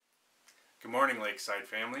Good morning, Lakeside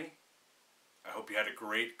family. I hope you had a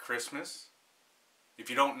great Christmas. If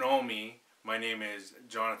you don't know me, my name is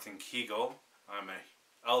Jonathan Kegel. I'm an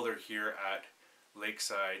elder here at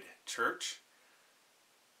Lakeside Church.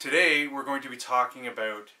 Today we're going to be talking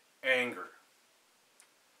about anger.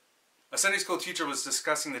 A Sunday school teacher was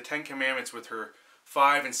discussing the Ten Commandments with her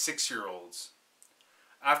 5- and 6-year-olds.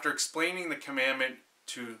 After explaining the commandment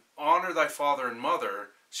to honor thy father and mother,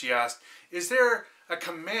 she asked, "Is there a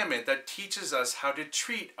commandment that teaches us how to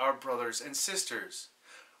treat our brothers and sisters?"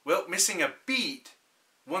 Well, missing a beat,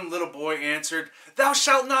 one little boy answered, "Thou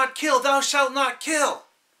shalt not kill, thou shalt not kill."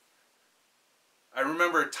 I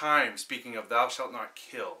remember a time, speaking of thou shalt not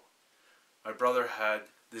kill, my brother had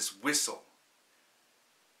this whistle.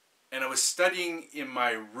 And I was studying in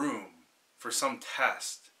my room for some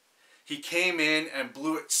test. He came in and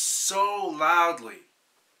blew it so loudly.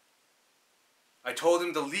 I told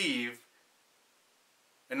him to leave,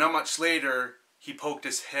 and not much later, he poked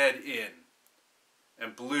his head in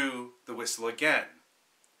and blew the whistle again.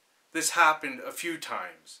 This happened a few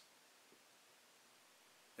times,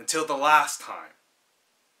 until the last time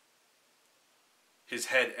his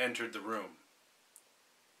head entered the room.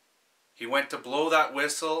 He went to blow that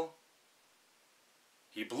whistle,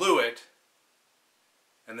 he blew it,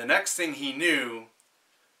 and the next thing he knew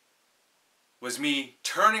was me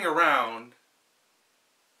turning around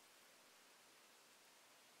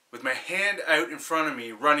with my hand out in front of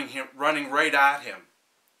me, running right at him.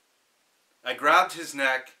 I grabbed his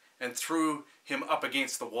neck and threw him up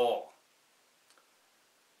against the wall.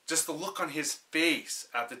 Just the look on his face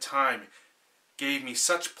at the time gave me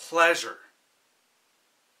such pleasure.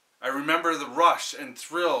 I remember the rush and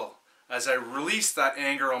thrill as I released that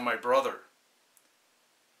anger on my brother.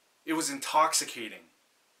 It was intoxicating.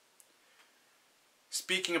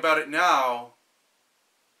 Speaking about it now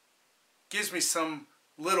gives me some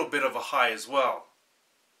little bit of a high as well.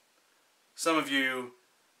 Some of you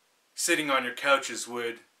sitting on your couches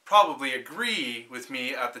would probably agree with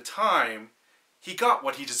me at the time. He got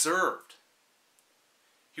what he deserved.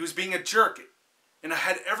 He was being a jerk, and I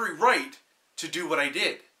had every right to do what I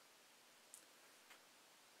did.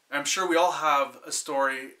 I'm sure we all have a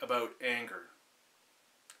story about anger,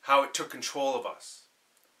 how it took control of us.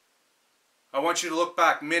 I want you to look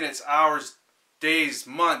back minutes, hours, days,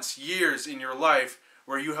 months, years in your life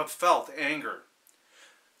where you have felt anger.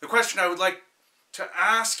 The question I would like to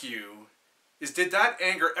ask you is, did that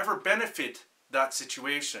anger ever benefit that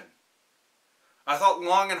situation? I thought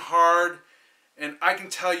long and hard, and I can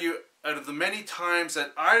tell you, out of the many times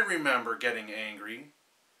that I remember getting angry,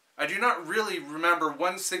 I do not really remember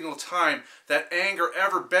one single time that anger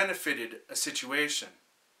ever benefited a situation.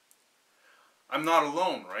 I'm not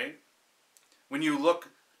alone, right? When you look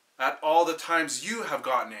at all the times you have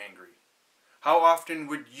gotten angry, how often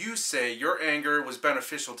would you say your anger was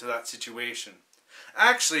beneficial to that situation?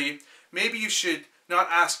 Actually, maybe you should not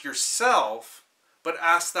ask yourself, but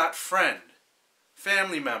ask that friend,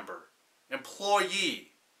 family member,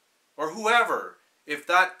 employee, or whoever if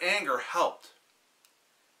that anger helped.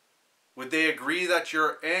 Would they agree that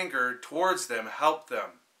your anger towards them helped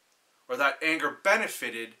them, or that anger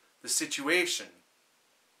benefited the situation?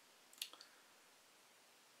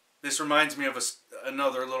 This reminds me of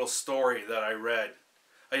another little story that I read.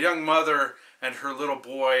 A young mother and her little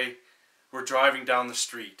boy were driving down the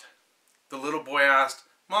street. The little boy asked,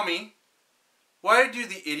 "Mommy, why do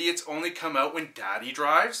the idiots only come out when Daddy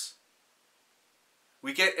drives?"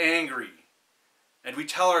 We get angry, and we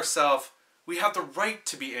tell ourselves we have the right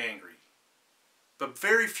to be angry. But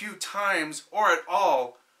very few times, or at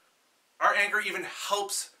all, our anger even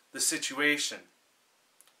helps the situation.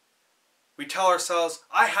 We tell ourselves,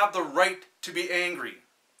 I have the right to be angry.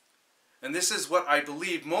 And this is what I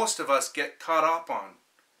believe most of us get caught up on.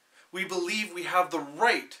 We believe we have the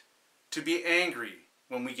right to be angry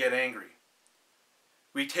when we get angry.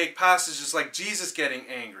 We take passages like Jesus getting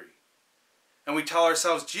angry, and we tell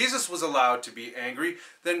ourselves, Jesus was allowed to be angry,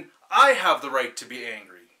 then I have the right to be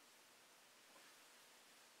angry.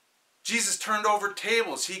 Jesus turned over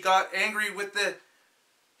tables. He got angry with the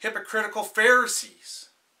hypocritical Pharisees.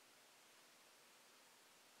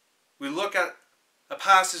 We look at a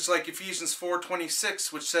passage like Ephesians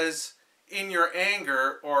 4:26, which says, "In your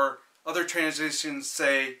anger," or other translations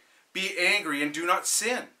say, "Be angry and do not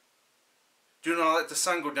sin." Do not let the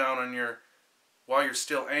sun go down on while you're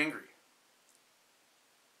still angry.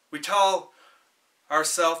 We tell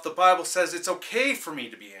ourselves, the Bible says it's okay for me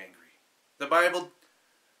to be angry. The Bible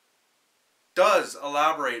does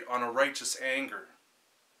elaborate on a righteous anger.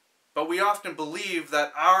 But we often believe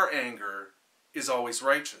that our anger is always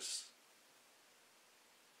righteous.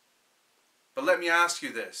 But let me ask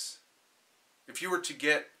you this. if you were to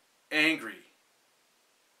get angry,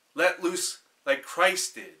 let loose like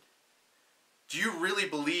Christ did, do you really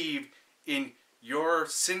believe in your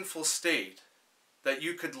sinful state that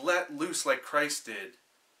you could let loose like Christ did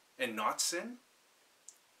and not sin?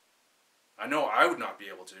 I know I would not be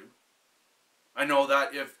able to. I know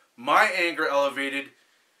that if my anger elevated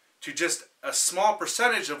to just a small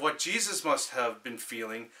percentage of what Jesus must have been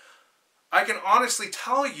feeling, I can honestly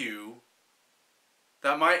tell you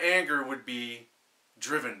that my anger would be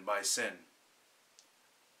driven by sin.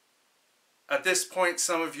 At this point,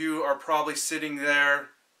 some of you are probably sitting there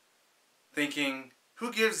thinking,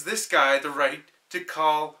 who gives this guy the right to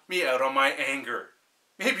call me out on my anger?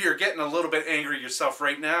 Maybe you're getting a little bit angry yourself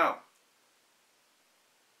right now.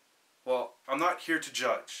 Well, I'm not here to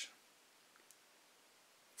judge.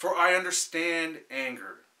 For I understand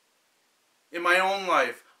anger. In my own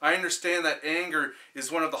life, I understand that anger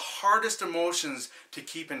is one of the hardest emotions to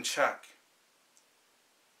keep in check.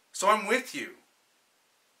 So I'm with you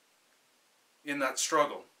in that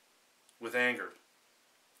struggle with anger.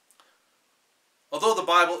 Although the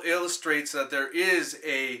Bible illustrates that there is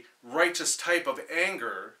a righteous type of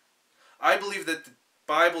anger, I believe that the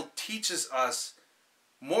Bible teaches us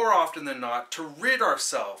more often than not to rid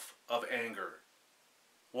ourselves of anger.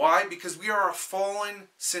 Why? Because we are a fallen,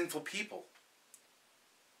 sinful people.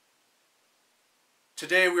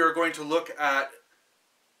 Today we are going to look at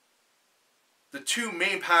the two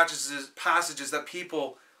main passages that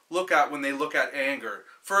people look at when they look at anger.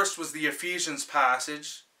 First was the Ephesians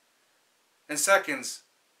passage, and second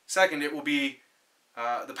it will be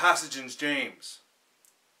the passage in James.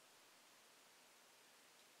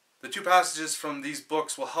 The two passages from these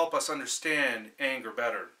books will help us understand anger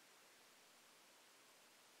better.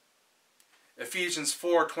 Ephesians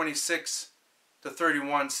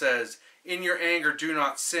 4:26-31 says, "In your anger do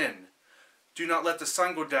not sin. Do not let the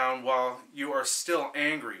sun go down while you are still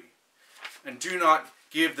angry. And do not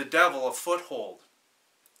give the devil a foothold.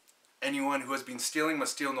 Anyone who has been stealing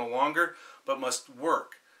must steal no longer, but must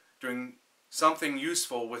work, doing something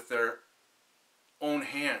useful with their own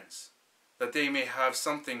hands, that they may have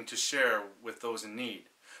something to share with those in need.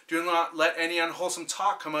 Do not let any unwholesome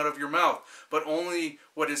talk come out of your mouth, but only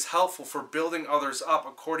what is helpful for building others up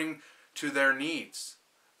according to their needs,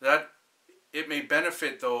 that it may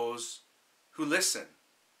benefit those who listen.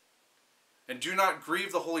 And do not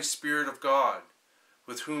grieve the Holy Spirit of God,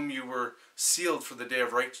 with whom you were sealed for the day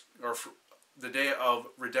of the day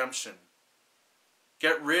of redemption.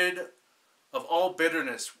 Get rid of all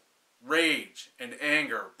bitterness, rage, and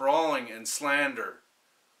anger, brawling and slander,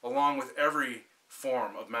 along with every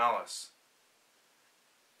form of malice."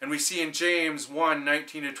 And we see in James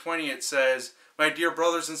 1:19-20 it says, "My dear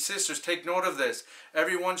brothers and sisters, take note of this.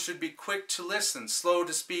 Everyone should be quick to listen, slow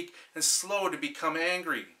to speak, and slow to become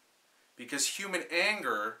angry, because human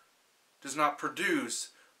anger does not produce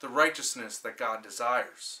the righteousness that God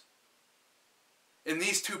desires." In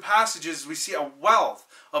these two passages, we see a wealth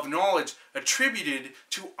of knowledge attributed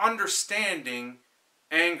to understanding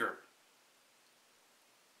anger.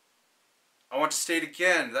 I want to state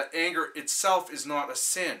again that anger itself is not a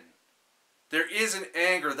sin. There is an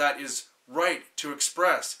anger that is right to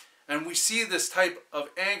express, and we see this type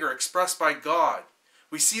of anger expressed by God.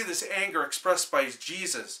 We see this anger expressed by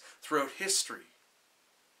Jesus throughout history.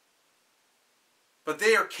 But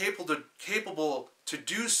they are capable to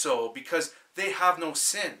do so because they have no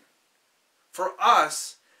sin. For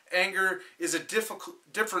us, anger is a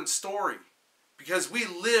different story, because we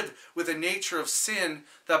live with a nature of sin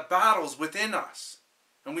that battles within us.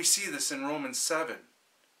 And we see this in Romans 7.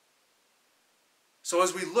 So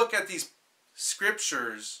as we look at these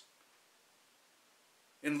scriptures,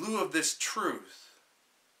 in lieu of this truth,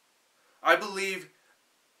 I believe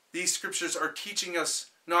these scriptures are teaching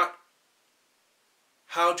us not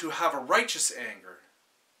how to have a righteous anger,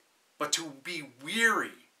 but to be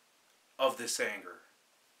weary of this anger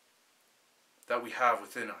that we have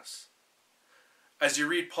within us. As you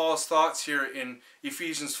read Paul's thoughts here in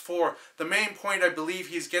Ephesians 4, the main point I believe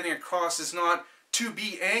he's getting across is not to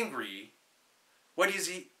be angry. What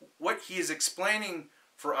he is explaining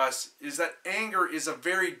for us is that anger is a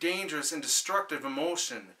very dangerous and destructive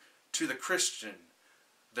emotion to the Christian,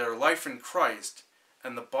 their life in Christ,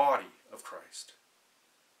 and the body of Christ.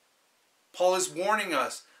 Paul is warning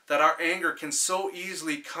us that our anger can so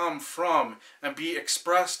easily come from and be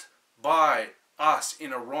expressed by us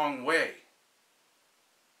in a wrong way.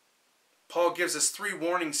 Paul gives us 3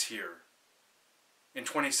 warnings here in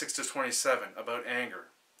 26-27 about anger.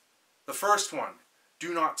 The first one,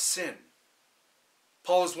 do not sin.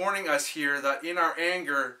 Paul is warning us here that in our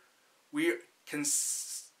anger we can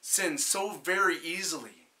sin so very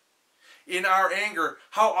easily. in our anger,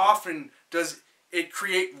 how often does it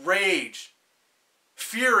create rage,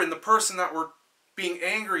 fear in the person that we're being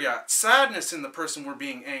angry at, sadness in the person we're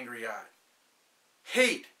being angry at,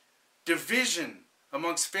 hate, division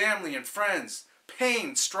amongst family and friends,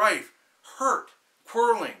 pain, strife, hurt,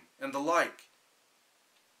 quarreling, and the like.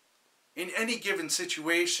 In any given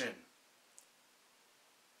situation,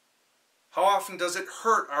 how often does it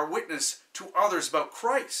hurt our witness to others about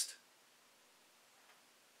Christ?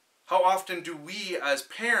 How often do we as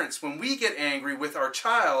parents, when we get angry with our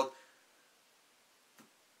child,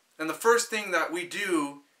 and the first thing that we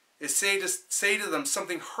do is say to them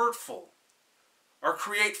something hurtful, or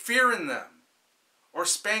create fear in them, or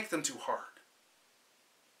spank them too hard,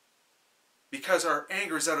 because our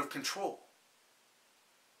anger is out of control?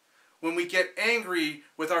 When we get angry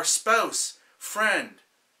with our spouse, friend,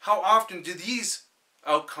 how often do these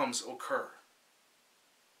outcomes occur?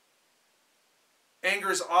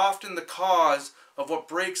 Anger is often the cause of what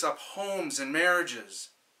breaks up homes and marriages.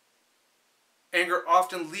 Anger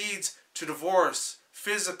often leads to divorce,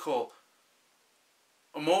 physical,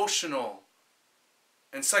 emotional,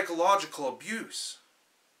 and psychological abuse,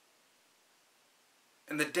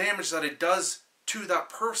 and the damage that it does to that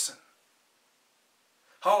person.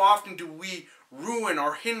 How often do we ruin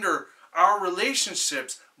or hinder our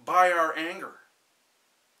relationships by our anger?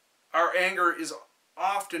 Our anger is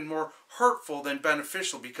often more hurtful than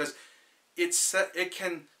beneficial because it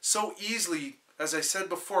can so easily, as I said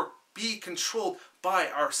before, be controlled by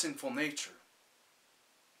our sinful nature.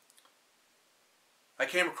 I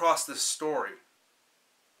came across this story.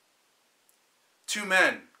 Two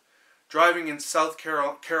men driving in South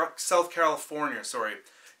California,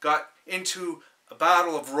 got into a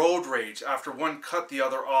battle of road rage after one cut the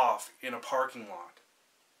other off in a parking lot.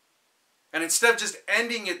 And instead of just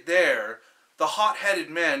ending it there, the hot-headed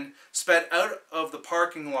men sped out of the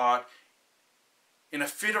parking lot in a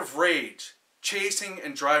fit of rage, chasing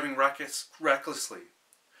and driving recklessly,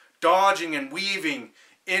 dodging and weaving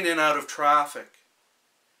in and out of traffic.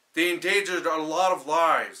 They endangered a lot of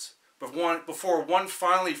lives before one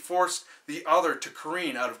finally forced the other to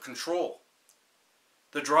careen out of control.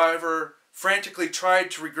 The driver frantically tried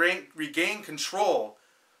to regain control,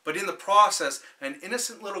 but in the process, an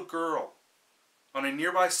innocent little girl on a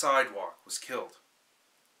nearby sidewalk was killed.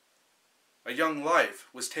 A young life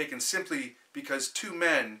was taken simply because two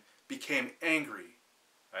men became angry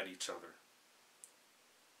at each other.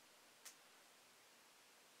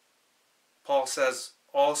 Paul says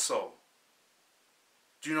also,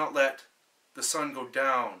 do not let the sun go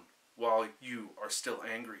down while you are still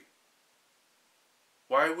angry.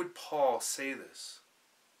 Why would Paul say this?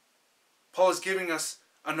 Paul is giving us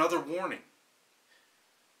another warning.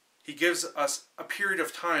 He gives us a period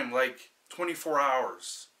of time, like 24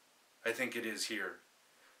 hours, I think it is here.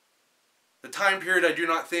 The time period I do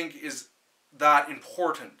not think is that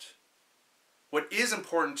important. What is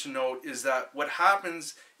important to note is that what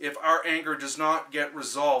happens if our anger does not get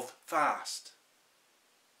resolved fast?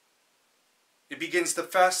 It begins to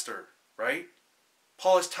fester, right?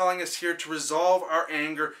 Paul is telling us here to resolve our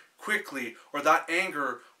anger quickly, or that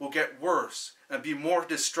anger will get worse and be more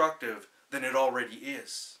destructive than it already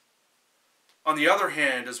is. On the other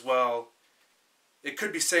hand, as well, it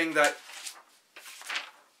could be saying that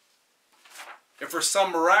if for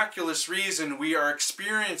some miraculous reason we are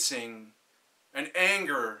experiencing an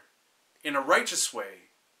anger in a righteous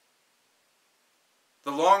way,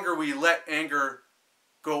 the longer we let anger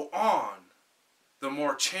go on, the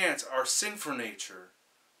more chance our sinful nature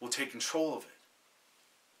will take control of it.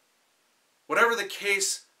 Whatever the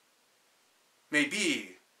case may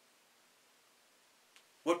be,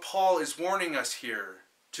 what Paul is warning us here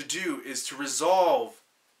to do is to resolve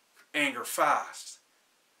anger fast,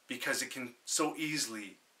 because it can so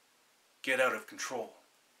easily get out of control.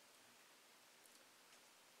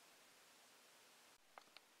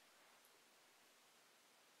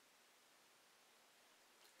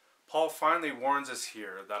 Paul finally warns us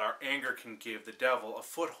here that our anger can give the devil a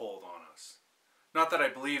foothold on us. Not that I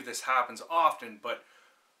believe this happens often, but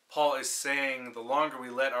Paul is saying the longer we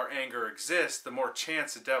let our anger exist, the more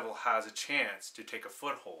chance the devil has a chance to take a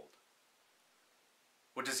foothold.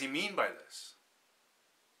 What does he mean by this?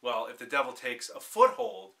 Well, if the devil takes a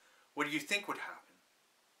foothold, what do you think would happen?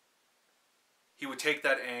 He would take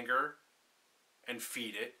that anger and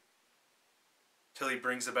feed it till he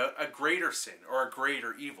brings about a greater sin or a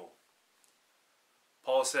greater evil.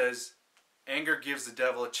 Paul says anger gives the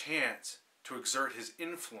devil a chance to exert his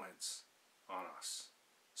influence on us.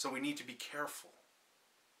 So we need to be careful.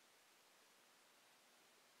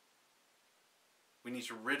 We need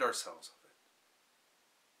to rid ourselves of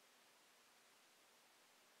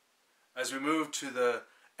it. As we move to the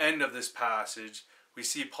end of this passage, we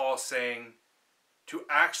see Paul saying to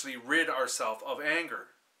actually rid ourselves of anger.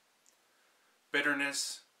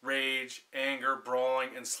 Bitterness, rage, anger, brawling,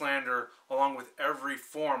 and slander, along with every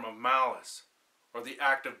form of malice, or the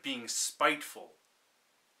act of being spiteful,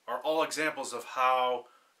 are all examples of how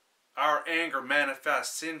our anger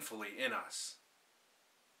manifests sinfully in us.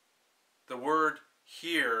 The word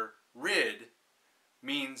here, rid,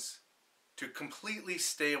 means to completely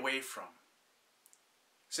stay away from.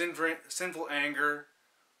 Sinful anger,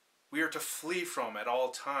 we are to flee from at all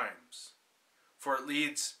times, for it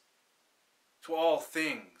leads to all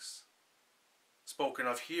things spoken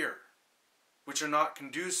of here, which are not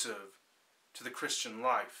conducive to the Christian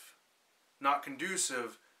life, not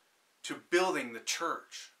conducive to building the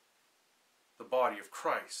church, the body of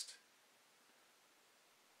Christ.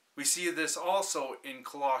 We see this also in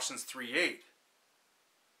Colossians 3:8.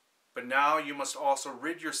 But now you must also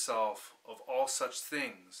rid yourself of all such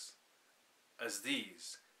things as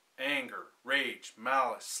these: anger, rage,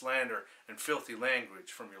 malice, slander, and filthy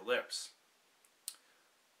language from your lips.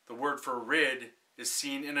 The word for rid is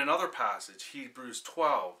seen in another passage, Hebrews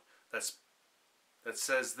 12, that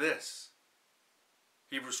says this.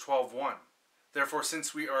 Hebrews 12:1. Therefore,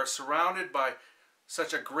 since we are surrounded by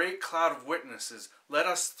such a great cloud of witnesses, let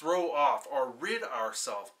us throw off or rid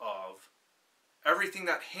ourselves of everything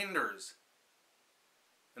that hinders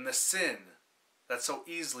and the sin that so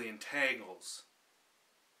easily entangles.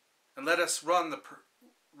 And let us run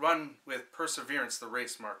with perseverance the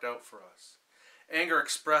race marked out for us. Anger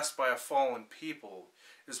expressed by a fallen people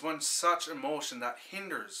is one such emotion that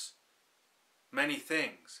hinders many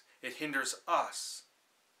things. It hinders us.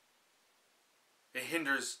 It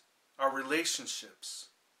hinders our relationships.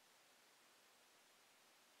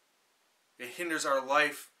 It hinders our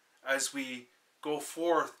life as we go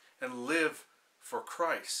forth and live for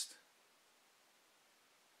Christ.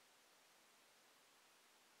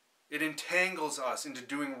 It entangles us into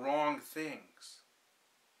doing wrong things.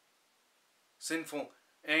 Sinful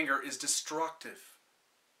anger is destructive.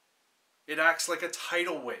 It acts like a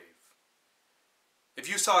tidal wave. If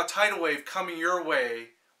you saw a tidal wave coming your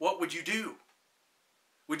way, what would you do?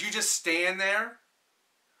 Would you just stand there?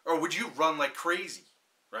 Or would you run like crazy,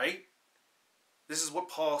 right? This is what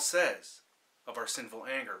Paul says of our sinful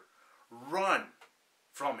anger. Run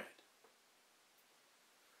from it.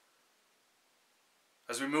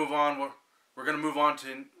 As we move on, we're going to move on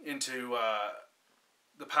into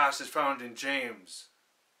the passage found in James.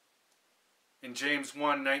 In James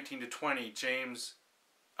 1:19-20, James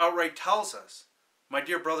outright tells us, "My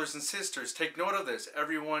dear brothers and sisters, take note of this.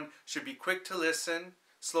 Everyone should be quick to listen,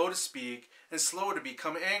 slow to speak, and slow to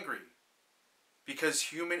become angry.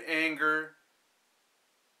 Because human anger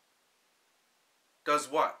does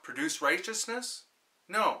what? Produce righteousness?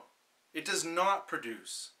 No, it does not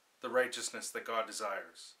produce the righteousness that God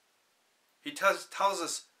desires. He tells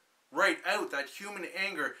us right out that human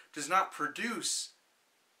anger does not produce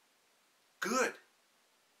good.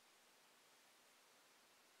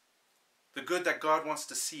 The good that God wants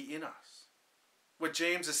to see in us. What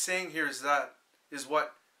James is saying here is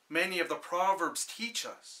what many of the Proverbs teach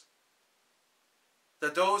us.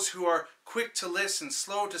 That those who are quick to listen,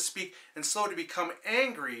 slow to speak, and slow to become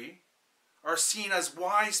angry are seen as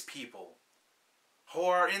wise people who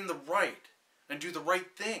are in the right and do the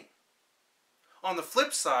right thing. On the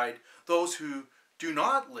flip side, those who do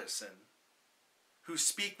not listen, who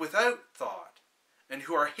speak without thought, and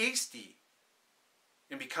who are hasty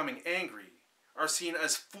in becoming angry, are seen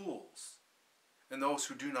as fools, and those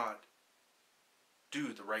who do not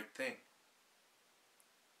do the right thing.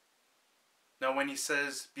 Now when he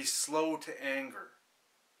says, be slow to anger,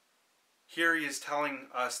 here he is telling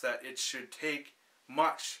us that it should take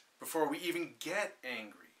much before we even get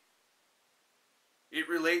angry. It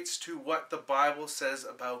relates to what the Bible says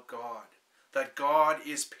about God, that God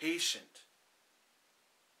is patient.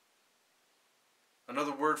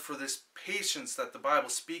 Another word for this patience that the Bible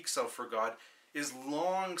speaks of for God is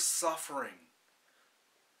long-suffering.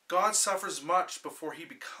 God suffers much before he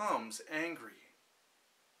becomes angry.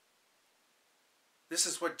 This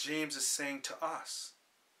is what James is saying to us.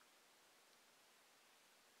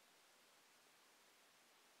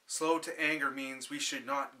 Slow to anger means we should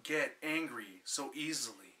not get angry so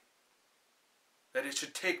easily. That it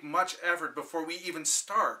should take much effort before we even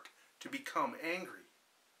start to become angry.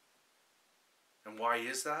 And why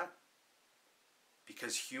is that?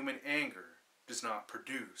 Because human anger does not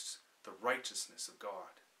produce the righteousness of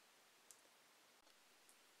God.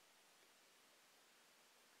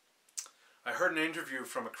 I heard an interview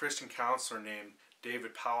from a Christian counselor named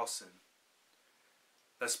David Powlison.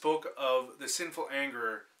 that spoke of the sinful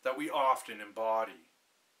anger that we often embody.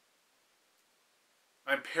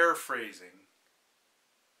 I'm paraphrasing,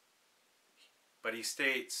 but he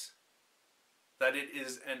states that it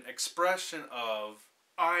is an expression of,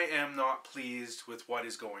 I am not pleased with what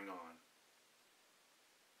is going on.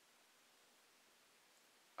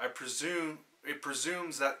 It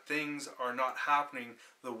presumes that things are not happening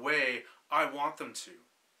the way I want them to.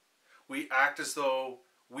 We act as though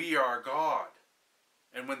we are God.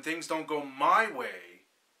 And when things don't go my way,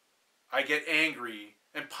 I get angry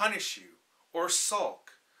and punish you, or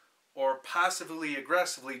sulk, or passively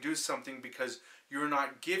aggressively do something because you're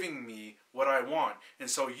not giving me what I want. And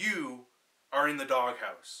so you are in the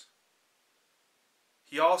doghouse.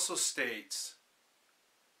 He also states,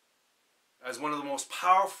 as one of the most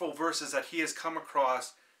powerful verses that he has come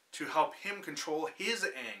across to help him control his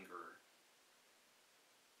anger,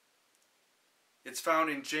 it's found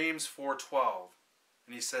in James 4:12.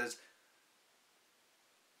 And he says,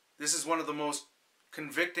 this is one of the most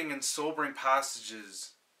convicting and sobering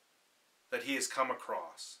passages that he has come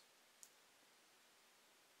across.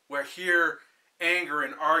 Where here, anger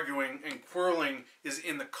and arguing and quarreling is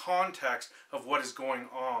in the context of what is going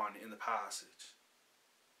on in the passage.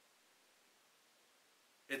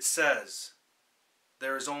 It says,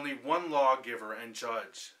 there is only one lawgiver and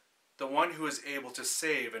judge, the one who is able to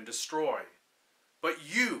save and destroy. But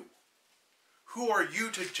you, who are you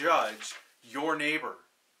to judge your neighbor?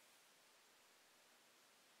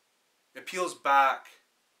 It peels back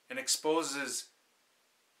and exposes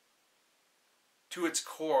to its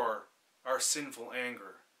core our sinful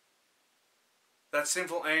anger. That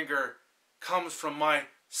sinful anger comes from my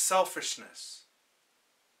selfishness.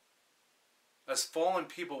 As fallen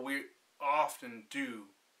people, we often do.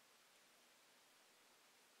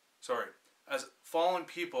 As fallen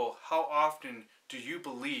people, how often do you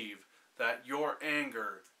believe that your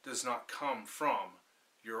anger does not come from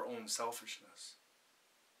your own selfishness?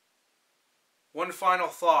 One final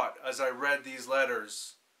thought as I read these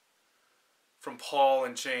letters from Paul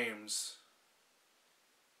and James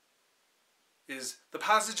is the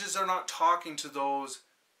passages are not talking to those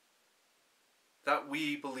that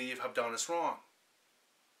we believe have done us wrong.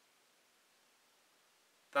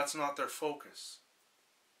 That's not their focus.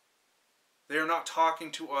 They are not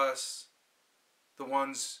talking to us, they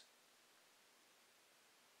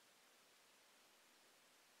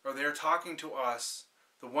are talking to us,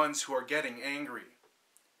 the ones who are getting angry.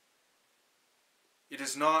 It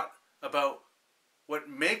is not about what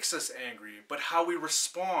makes us angry, but how we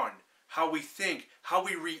respond, how we think, how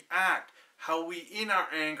we react, how we, in our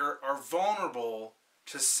anger, are vulnerable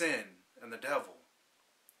to sin and the devil.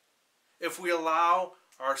 If we allow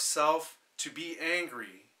ourselves to be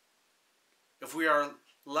angry, if we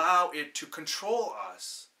allow it to control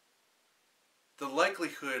us, the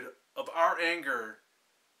likelihood of our anger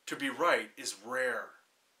to be right is rare.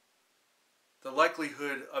 The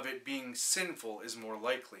likelihood of it being sinful is more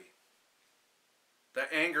likely.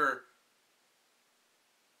 That anger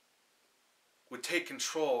would take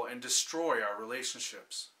control and destroy our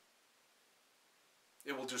relationships.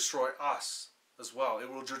 It will destroy us as well.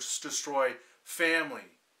 It will just destroy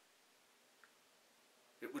family.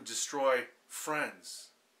 It would destroy friendships.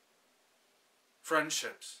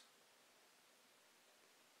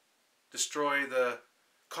 Destroy the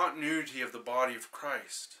continuity of the body of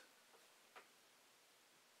Christ.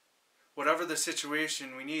 Whatever the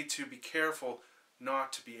situation, we need to be careful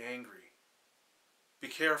not to be angry. Be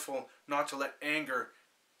careful not to let anger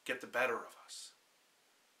get the better of us.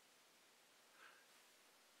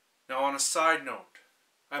 Now, on a side note,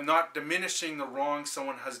 I'm not diminishing the wrong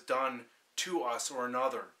someone has done to us or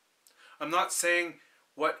another. I'm not saying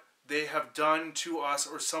what they have done to us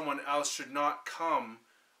or someone else should not come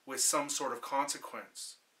with some sort of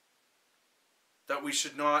consequence. That we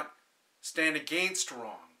should not stand against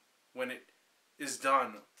wrong when it is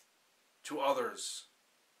done to others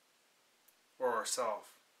or ourselves.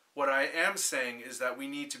 What I am saying is that we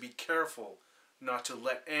need to be careful not to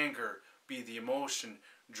let anger be the emotion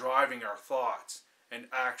driving our thoughts and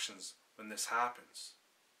actions when this happens.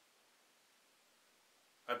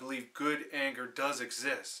 I believe good anger does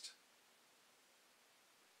exist.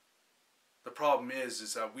 The problem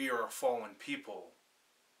is that we are a fallen people.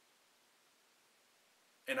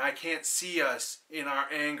 And I can't see us in our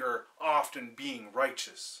anger often being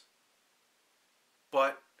righteous.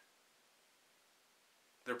 But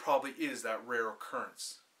there probably is that rare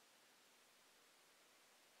occurrence.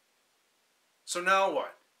 So now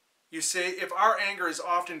what? You say if our anger is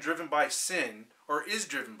often driven by sin, or is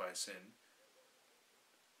driven by sin,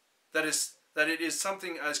 that it is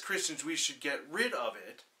something as Christians we should get rid of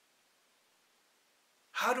it.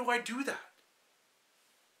 How do I do that?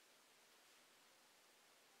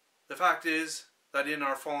 The fact is that in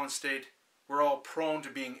our fallen state, we're all prone to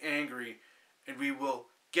being angry, and we will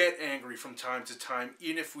get angry from time to time,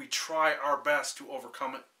 even if we try our best to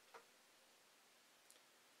overcome it.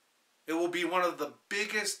 It will be one of the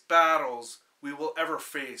biggest battles we will ever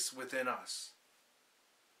face within us.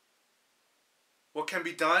 What can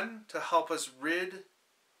be done to help us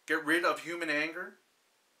get rid of human anger?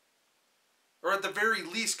 Or at the very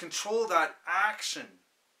least, control that action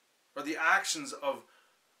or the actions of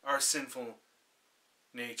our sinful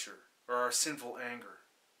nature or our sinful anger.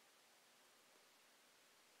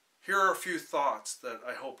 Here are a few thoughts that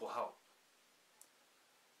I hope will help.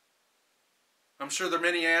 I'm sure there are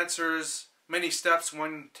many answers, many steps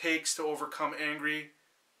one takes to overcome anger,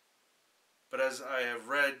 but as I have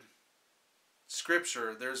read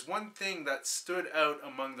Scripture, there's one thing that stood out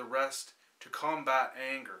among the rest to combat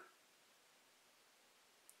anger.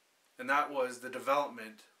 And that was the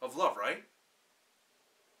development of love, right?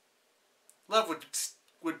 Love would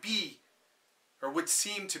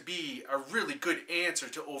seem to be a really good answer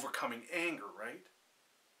to overcoming anger, right?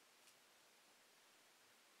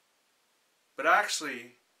 But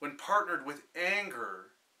actually, when partnered with anger,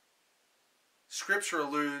 Scripture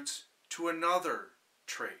alludes to another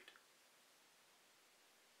trait.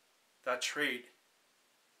 That trait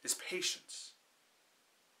is patience.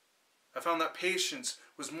 I found that patience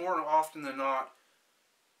was more often than not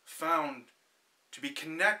found to be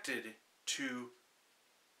connected to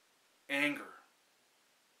anger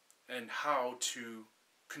and how to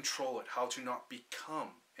control it, how to not become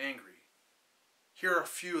angry. Here are a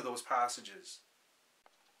few of those passages.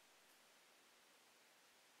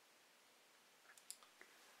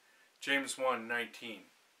 James 1:19.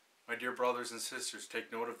 My dear brothers and sisters,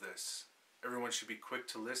 take note of this. Everyone should be quick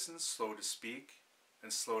to listen, slow to speak,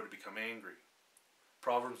 and slow to become angry.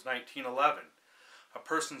 Proverbs 19:11. A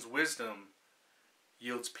person's wisdom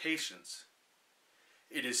yields patience.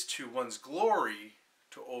 It is to one's glory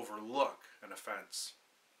to overlook an offense.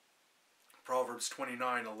 Proverbs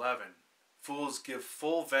 29:11. Fools give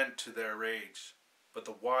full vent to their rage, but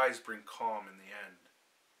the wise bring calm in the end.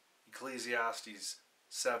 Ecclesiastes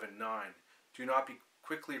 7:9. Do not be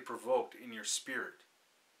quickly provoked in your spirit,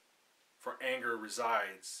 for anger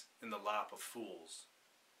resides in the lap of fools.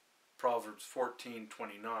 Proverbs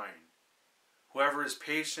 14:29. Whoever is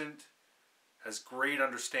patient has great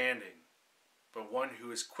understanding, but one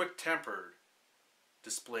who is quick-tempered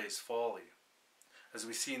displays folly. As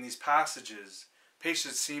we see in these passages,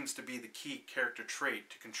 patience seems to be the key character trait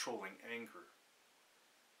to controlling anger.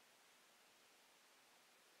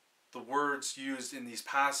 The words used in these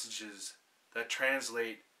passages that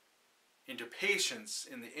translate into patience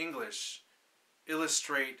in the English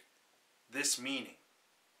illustrate this meaning.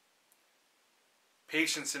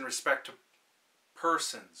 Patience in respect to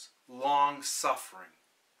persons, long-suffering,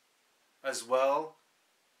 as well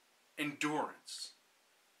endurance,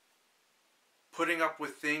 putting up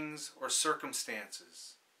with things or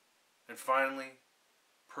circumstances, and finally,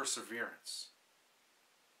 perseverance.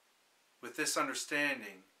 With this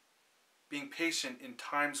understanding, being patient in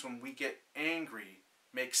times when we get angry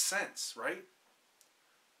makes sense, right?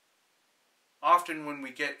 Often when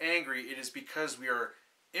we get angry, it is because we are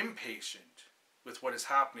impatient with what is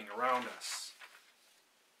happening around us.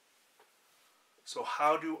 So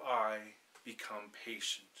how do I become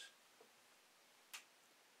patient?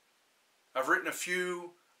 I've written a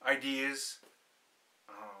few ideas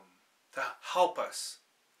to help us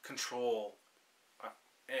control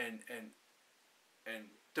and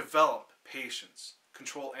develop patience,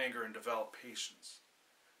 control anger and develop patience.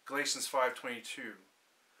 Galatians 5:22.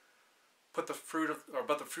 But the fruit of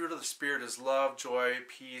the Spirit is love, joy,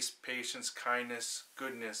 peace, patience, kindness,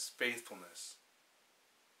 goodness, faithfulness.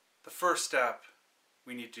 The first step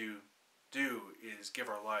we need to do is give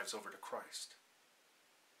our lives over to Christ.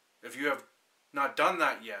 If you have not done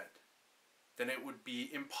that yet, then it would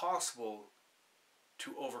be impossible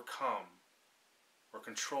to overcome or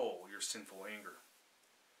control your sinful anger.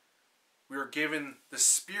 We are given the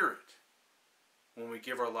Spirit when we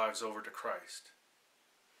give our lives over to Christ,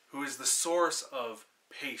 who is the source of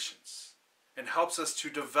patience and helps us to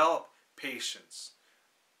develop patience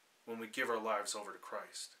when we give our lives over to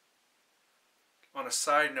Christ. On a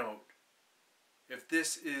side note, if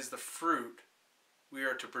this is the fruit we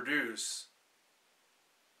are to produce,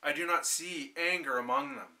 I do not see anger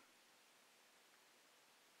among them.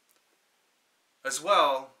 As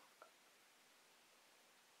well,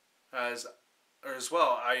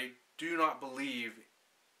 I do not believe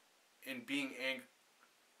in being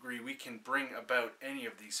angry we can bring about any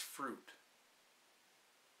of these fruit.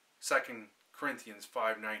 2 Corinthians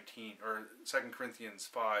 5:19 or 2 Corinthians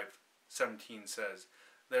 5:17 says,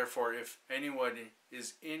 "Therefore, if anyone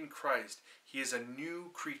is in Christ, he is a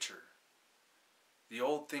new creature. The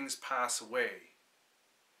old things pass away.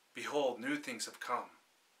 Behold, new things have come."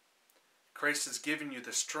 Christ has given you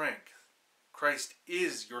the strength. Christ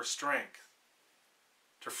is your strength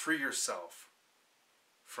to free yourself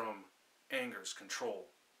from anger's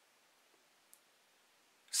control.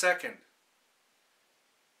 Second,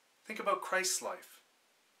 think about Christ's life.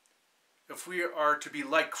 If we are to be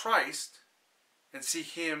like Christ and see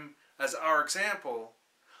him as our example,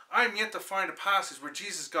 I am yet to find a passage where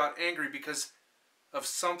Jesus got angry because of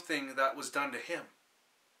something that was done to him.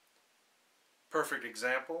 Perfect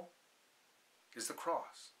example is the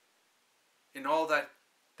cross. In all that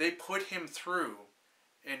they put him through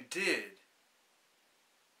and did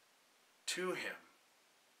to him,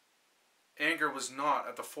 anger was not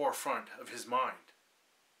at the forefront of his mind.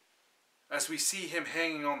 As we see him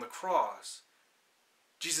hanging on the cross,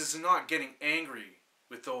 Jesus is not getting angry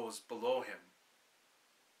with those below him,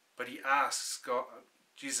 but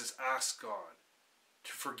Jesus asks God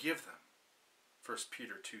to forgive them. 1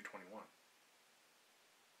 Peter 2:21.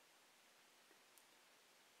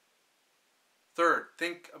 Third,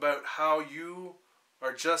 think about how you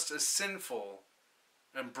are just as sinful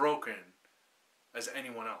and broken as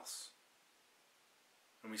anyone else.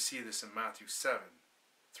 And we see this in Matthew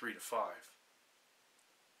 7:3-5.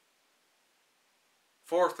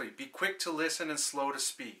 Fourthly, be quick to listen and slow to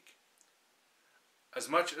speak. As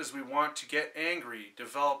much as we want to get angry,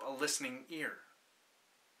 develop a listening ear.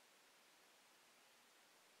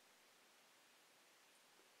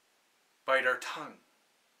 Bite our tongue.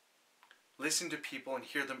 Listen to people and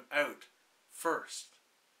hear them out first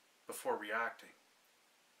before reacting.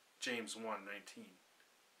 James 1:19.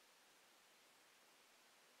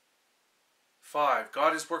 5.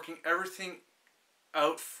 God is working everything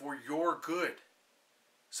out for your good.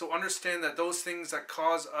 So understand that those things that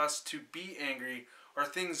cause us to be angry are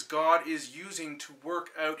things God is using to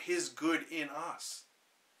work out his good in us.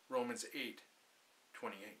 Romans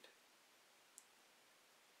 8:28.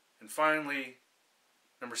 And finally,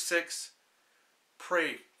 number 6,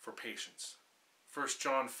 pray for patience. 1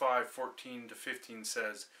 John 5:14-15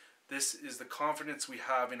 says, "This is the confidence we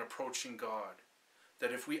have in approaching God,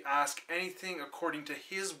 that if we ask anything according to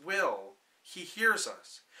his will, he hears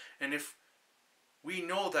us. And if we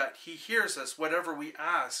know that he hears us, whatever we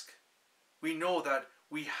ask, we know that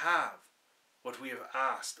we have what we have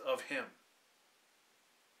asked of him."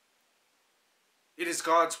 It is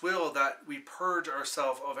God's will that we purge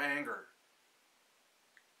ourselves of anger.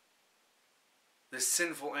 This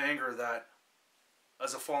sinful anger that,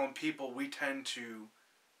 as a fallen people, we tend to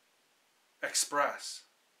express.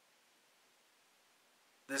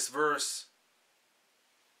 This verse,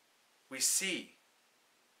 we see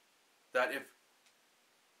that if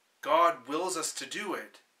God wills us to do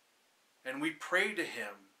it, and we pray to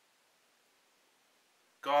him,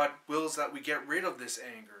 God wills that we get rid of this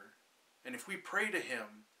anger. And if we pray to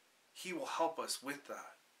him, he will help us with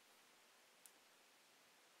that.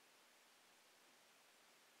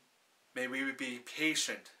 May we be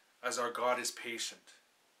patient as our God is patient.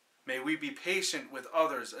 May we be patient with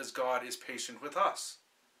others as God is patient with us.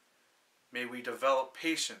 May we develop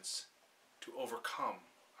patience to overcome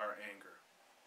our anger.